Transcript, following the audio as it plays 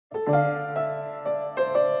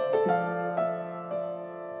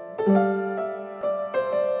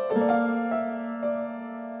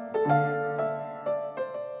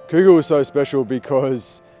Kuga was so special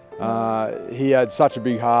because he had such a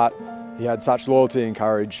big heart, he had such loyalty and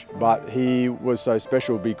courage, but he was so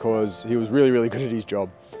special because he was really, really good at his job.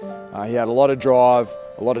 He had a lot of drive,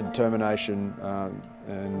 a lot of determination,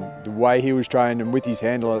 and the way he was trained and with his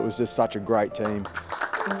handler, it was just such a great team.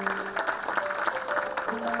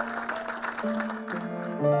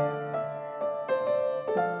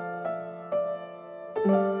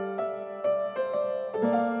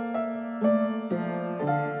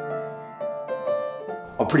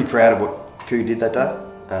 I'm pretty proud of what Kuga did that day.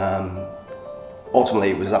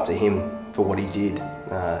 Ultimately, it was up to him for what he did.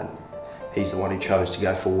 He's the one who chose to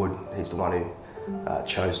go forward. He's the one who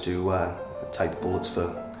chose to take the bullets for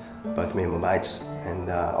both me and my mates, and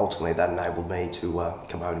ultimately that enabled me to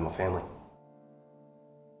come home to my family.